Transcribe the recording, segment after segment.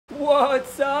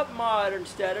What's up, Modern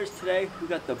Steaders? Today we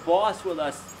got the boss with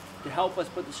us to help us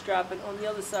put the strapping on the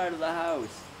other side of the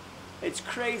house. It's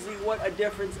crazy what a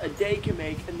difference a day can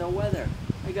make in the weather.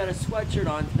 I got a sweatshirt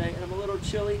on today and I'm a little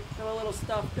chilly, I'm a little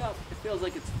stuffed up. It feels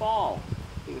like it's fall.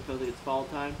 I think it feels like it's fall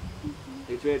time.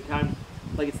 It's ready time,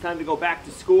 like it's time to go back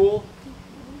to school.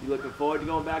 You looking forward to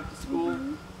going back to school?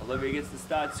 Olivia gets to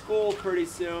start school pretty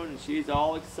soon and she's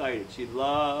all excited. She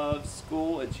loves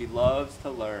school and she loves to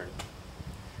learn.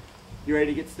 You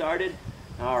ready to get started?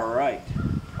 All right.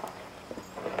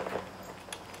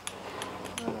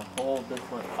 I'm gonna hold this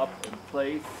one up in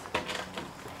place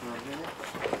for a minute.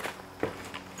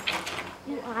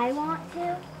 Do I want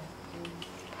to?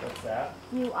 What's that?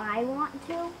 Do I want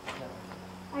to? No.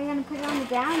 Are you going to put it on the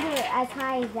ground or as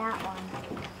high as that one?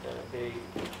 It's gonna be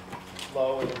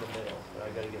low and in the middle, but I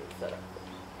gotta get it set up.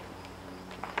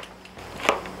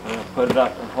 I'm gonna put it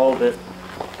up and hold it.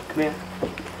 Come here.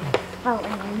 Oh,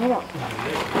 in the middle.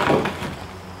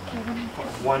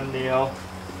 One nail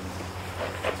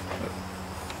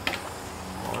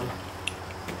on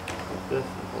this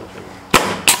and pull the trigger.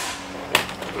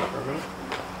 For a minute.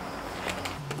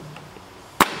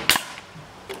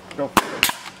 Go for it.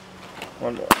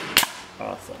 One more.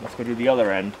 Awesome. Let's go do the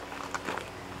other end.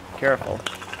 Careful.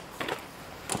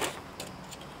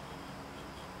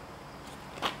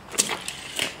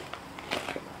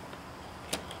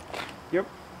 Yep.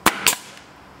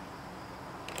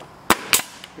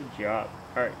 Good job.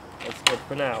 Alright, that's good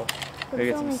for now. Gotta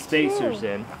get some spacers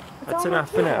in. That's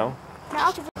enough for now.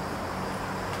 Stand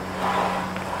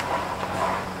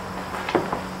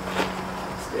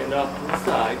off to the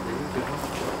side. There you go.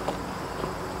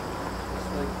 Just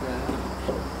like that.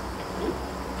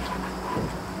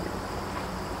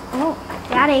 Oh,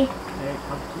 Daddy. Okay,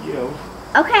 come to you.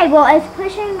 Okay, well, it's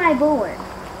pushing my board.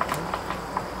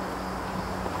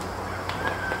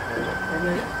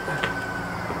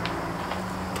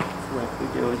 So what we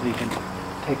do is we can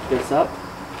take this up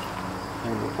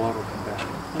and the board will come back in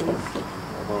place.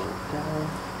 We'll lower it down.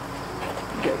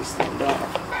 Okay, stand up.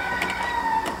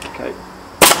 Okay.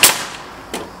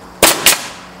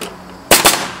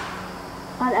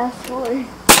 Oh, that was 4.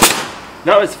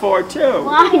 No, it's 4 too.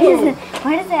 Why does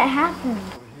it happen?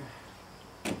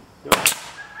 Go.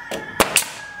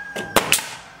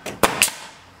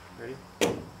 Ready?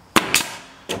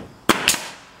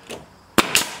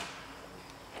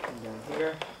 And down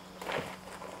here.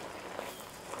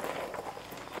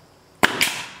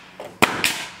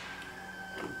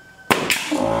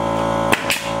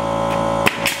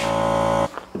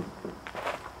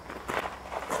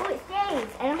 Oh, it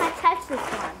stays. I don't have to touch this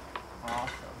one.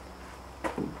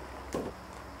 Awesome.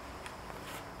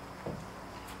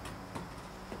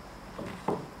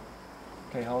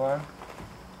 Okay, hold on.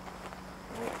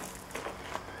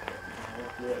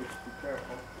 Yeah, be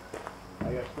careful. I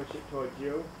gotta push it towards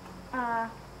you. Okay.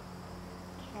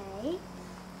 Alright.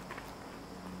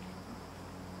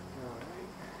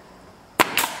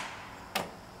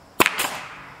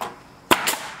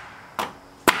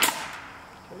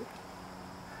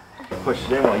 Push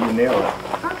it in while you nail it.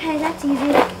 Okay, that's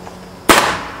easy.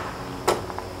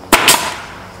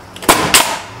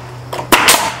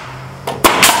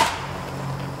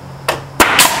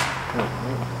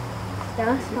 That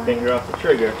was Your fun. finger off the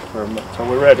trigger until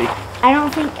we're ready. I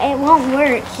don't think it won't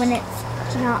work when it's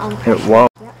not on. It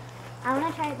won't. Yep. I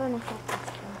want to try it going to second.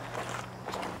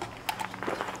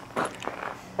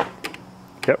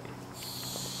 Yep.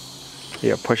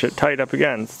 Yeah, push it tight up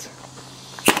against.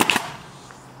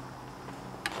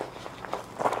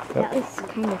 That was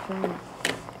kind of fun.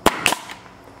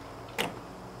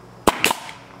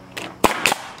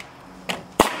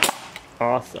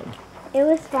 Awesome. It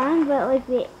was fun, but like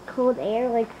the cold air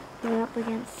like went up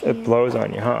against It you. blows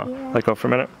on you, huh? Yeah. Let go for a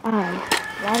minute.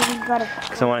 Why did you go to?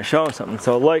 Because I want to show them something.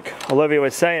 So like Olivia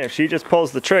was saying, if she just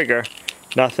pulls the trigger,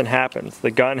 nothing happens.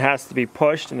 The gun has to be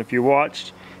pushed, and if you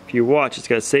watch, it's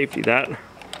got a safety. That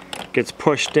gets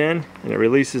pushed in, and it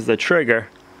releases the trigger,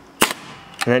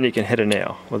 and then you can hit a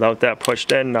nail. Without that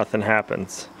pushed in, nothing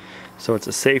happens. So it's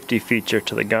a safety feature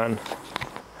to the gun.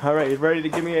 All right, you ready to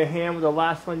give me a hand with the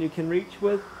last one you can reach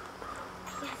with?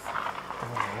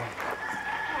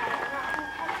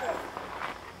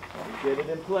 Get it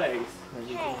in place, and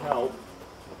you can help.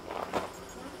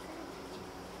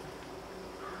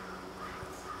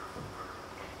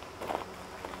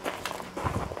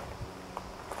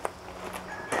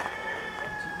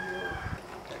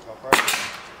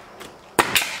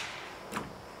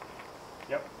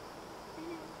 Yep.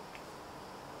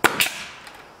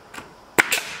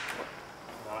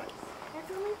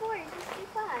 That's only 4. Just do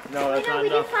 5. No, that's not we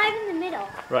enough. did 5 in the middle.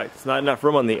 Right, it's not enough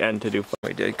room on the end to do what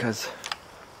we did because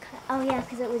Oh yeah,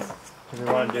 because it was. We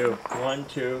want to do 1,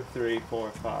 2, 3, 4,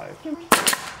 5.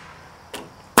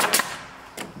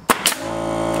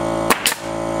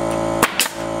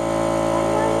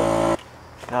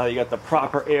 Now you got the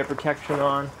proper air protection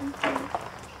on.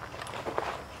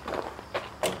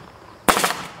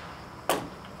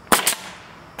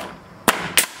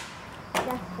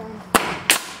 That's done.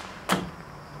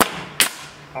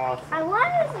 Awesome. I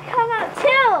wanted it to come out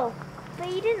too, but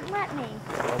you didn't let me.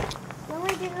 You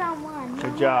only did it on one.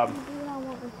 Good job. You do it on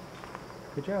one.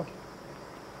 Good job.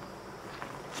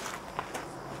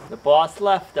 The boss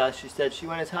left us. She said she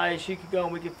went as high as she could go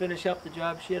and we could finish up the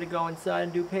job. She had to go inside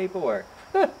and do paperwork.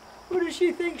 Who does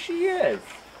she think she is?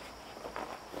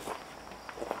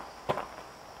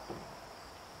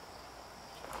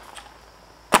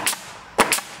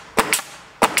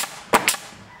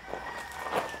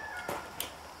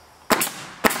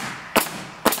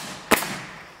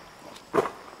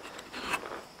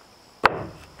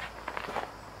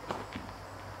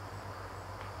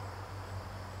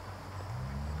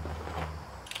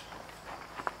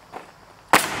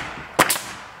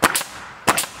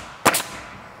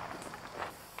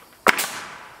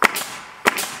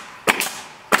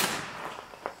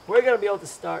 We're going to be able to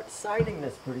start siding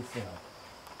this pretty soon.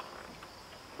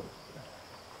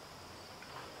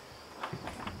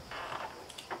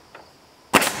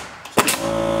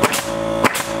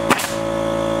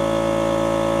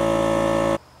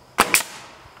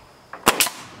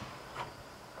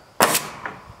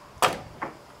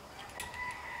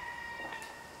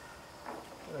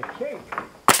 Okay.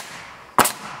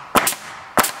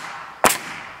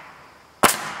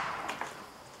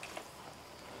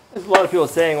 There's a lot of people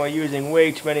saying we're using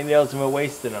way too many nails and we're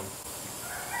wasting them.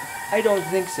 I don't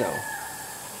think so.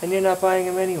 And you're not buying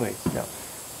them anyways. No.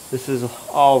 This is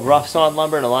all rough sawn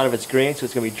lumber and a lot of it's green, so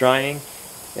it's going to be drying.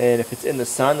 And if it's in the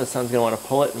sun's going to want to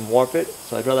pull it and warp it.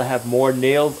 So I'd rather have more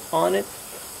nails on it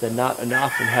than not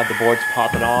enough and have the boards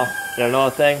popping off. And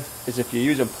another thing is if you're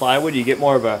using plywood, you get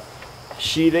more of a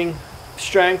sheathing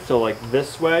strength, so like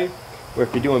this way. Where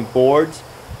if you're doing boards,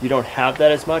 you don't have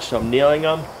that as much, so I'm nailing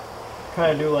them.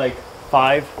 Kind of do like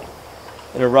 5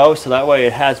 in a row, so that way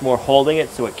it has more holding it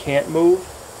so it can't move.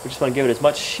 We just want to give it as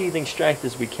much sheathing strength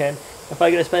as we can. If I'm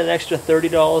going to spend an extra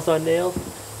 $30 on nails,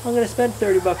 I'm going to spend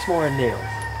 30 bucks more on nails.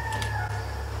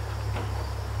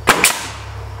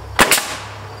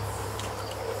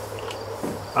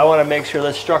 I want to make sure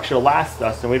this structure lasts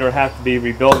us and we don't have to be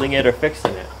rebuilding it or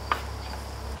fixing it.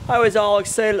 I was all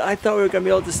excited. I thought we were going to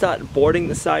be able to start boarding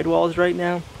the sidewalls right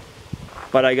now.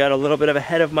 But I got a little bit of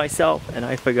ahead of myself and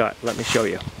I forgot. Let me show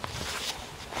you.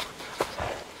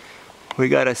 We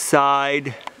got a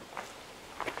side.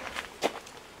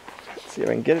 Let's see if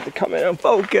I can get it to come in and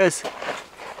focus.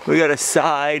 We got a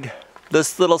side,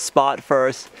 this little spot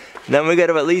first. And then we got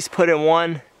to at least put in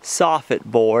one soffit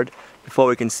board before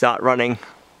we can start running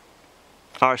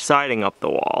our siding up the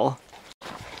wall.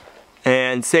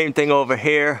 And same thing over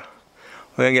here.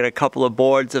 We're gonna get a couple of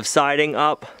boards of siding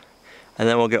up, and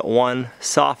then we'll get one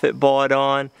soffit board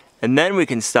on, and then we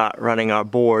can start running our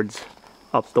boards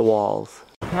up the walls.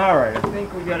 Alright, I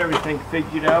think we got everything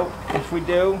figured out. If we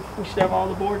do, we should have all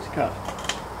the boards cut.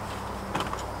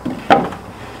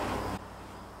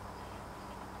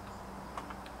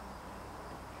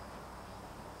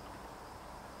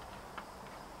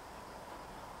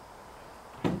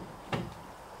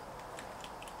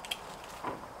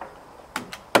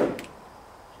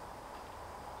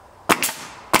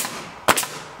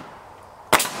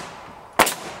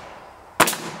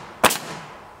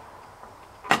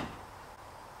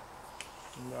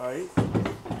 Nice.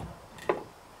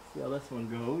 See how this one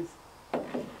goes.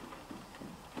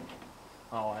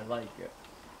 Oh, I like it.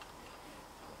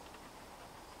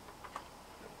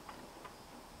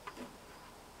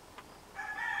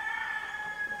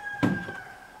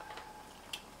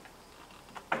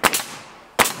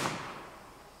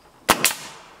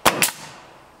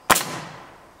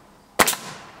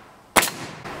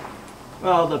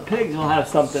 Well, the pigs will have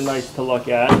something nice to look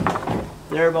at.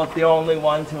 They're about the only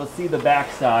ones who will see the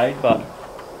backside, but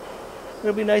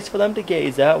it'll be nice for them to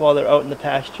gaze at while they're out in the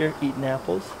pasture eating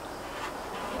apples.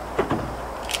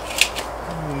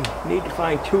 Need to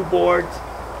find 2 boards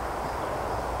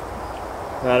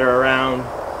that are around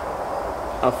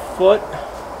 1 foot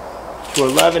to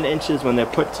 11 inches when they're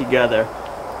put together,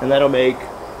 and that'll make,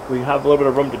 we have a little bit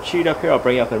of room to cheat up here. I'll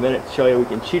bring you up in a minute to show you we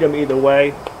can cheat them either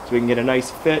way so we can get a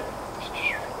nice fit.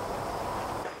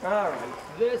 Alright,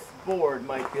 this board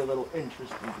might be a little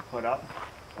interesting to put up.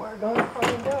 We're going to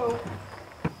find out.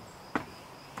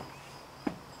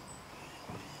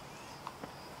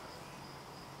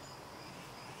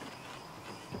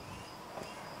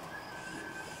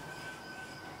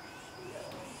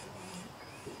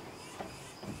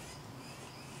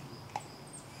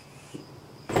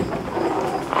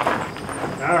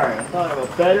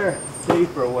 better,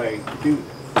 safer way to do this.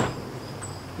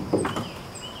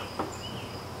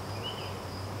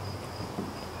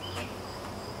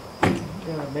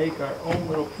 We're gonna make our own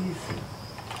little piece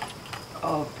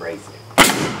of bracing.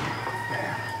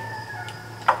 There.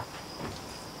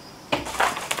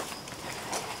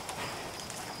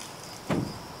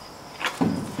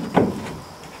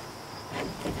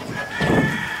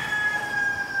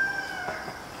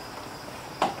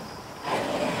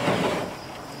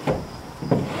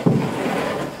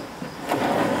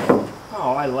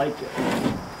 Oh, I like it.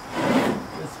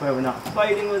 This way we're not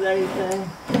fighting with anything.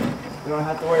 We don't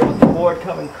have to worry about the board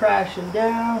coming crashing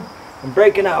down and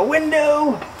breaking our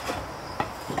window.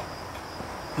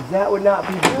 Because that would not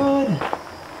be good.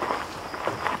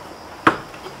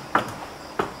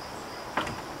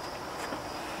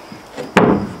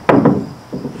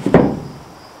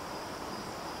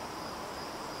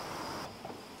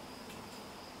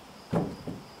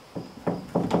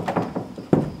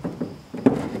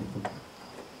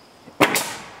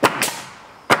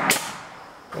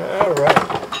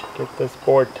 Alright, get this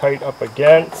board tight up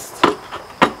against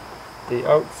the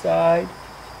outside.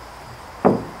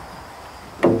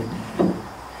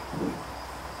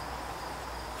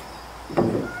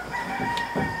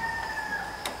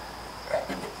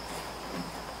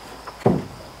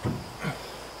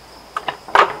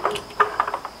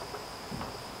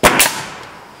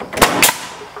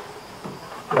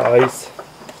 Nice.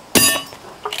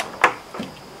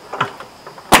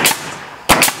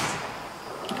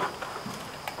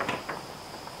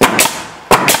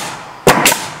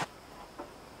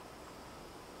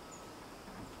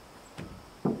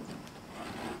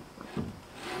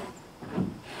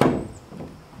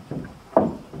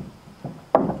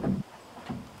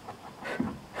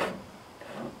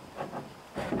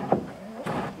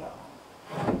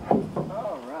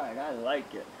 Alright, I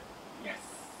like it. Yes.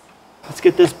 Let's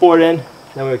get this board in,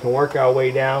 then we can work our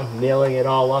way down, nailing it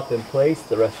all up in place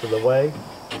the rest of the way.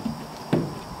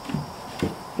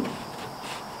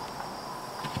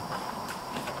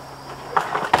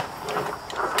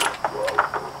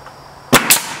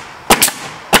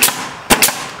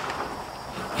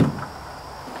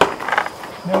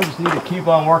 Now we just need to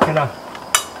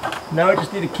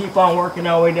keep on working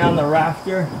our way down the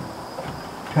rafter,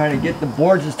 trying to get the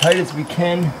boards as tight as we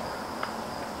can.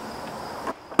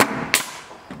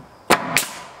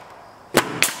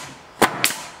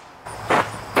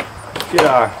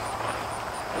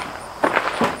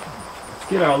 Let's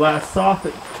get our last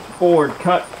soffit board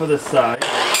cut for the side.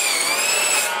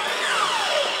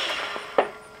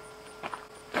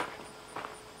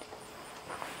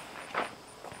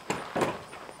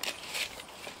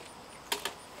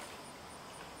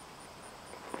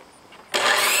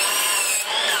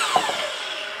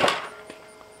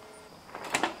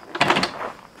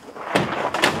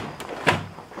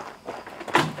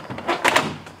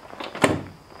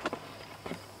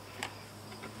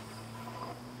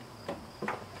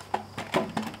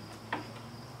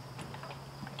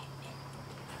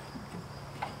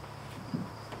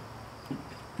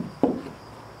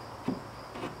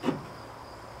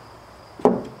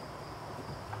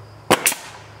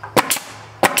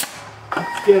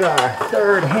 Get our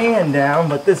third hand down,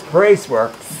 but this brace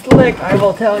worked slick, I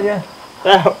will tell you.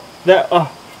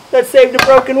 That saved a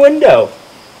broken window.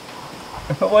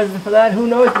 If it wasn't for that, who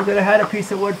knows, we could have had a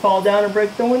piece of wood fall down and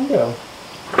break the window.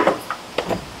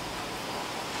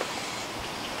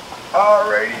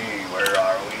 Alrighty, where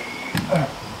are we?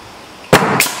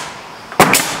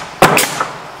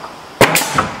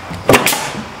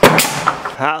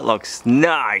 That looks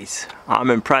nice. I'm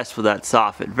impressed with that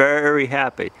soffit, very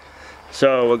happy.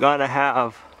 So we got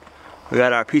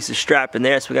our piece of strap in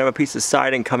there, so we got a piece of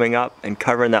siding coming up and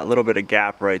covering that little bit of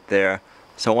gap right there.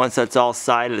 So once that's all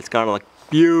sided, it's gonna look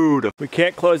beautiful. We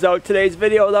can't close out today's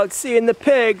video without seeing the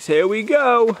pigs. Here we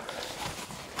go.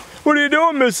 What are you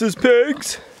doing, Mrs.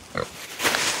 Pigs?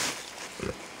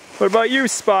 What about you,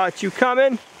 Spot? You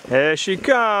coming? Here she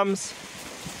comes.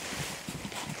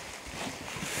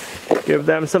 Give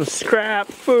them some scrap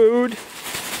food.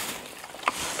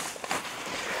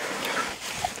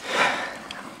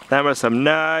 Them are some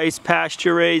nice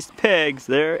pasture-raised pigs.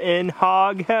 They're in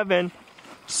hog heaven.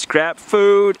 Scrap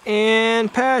food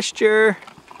and pasture.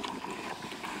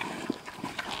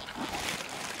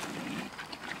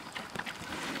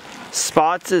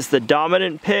 Spots is the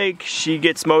dominant pig. She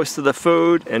gets most of the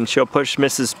food and she'll push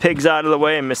Mrs. Pigs out of the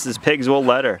way and Mrs. Pigs will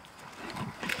let her.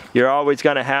 You're always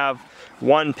gonna have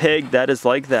one pig that is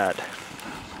like that.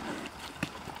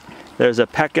 There's a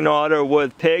pecking order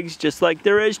with pigs just like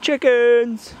there is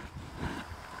chickens.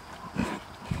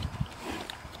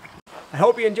 I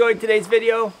hope you enjoyed today's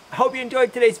video.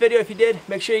 If you did,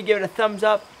 make sure you give it a thumbs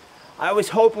up. I was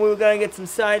hoping we were going to get some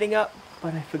siding up,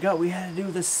 but I forgot we had to do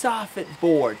the soffit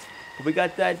boards. But we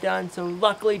got that done, so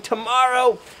luckily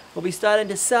tomorrow we'll be starting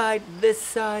to side this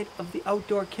side of the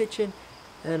outdoor kitchen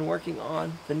and then working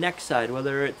on the next side,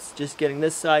 whether it's just getting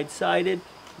this side sided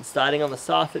and starting on the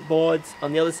soffit boards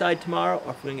on the other side tomorrow,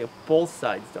 or if we're going to get both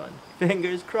sides done.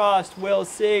 Fingers crossed, we'll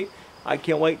see. I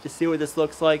can't wait to see what this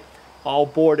looks like, all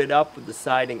boarded up with the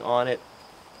siding on it.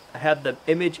 I have the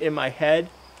image in my head,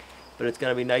 but it's going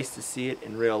to be nice to see it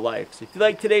in real life. So if you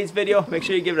like today's video, make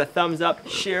sure you give it a thumbs up,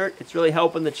 share it. It's really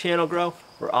helping the channel grow.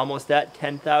 We're almost at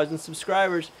 10,000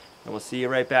 subscribers. And we'll see you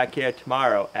right back here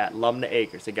tomorrow at Lumnah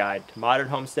Acres, a guide to modern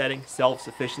homesteading,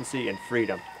 self-sufficiency, and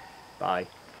freedom. Bye.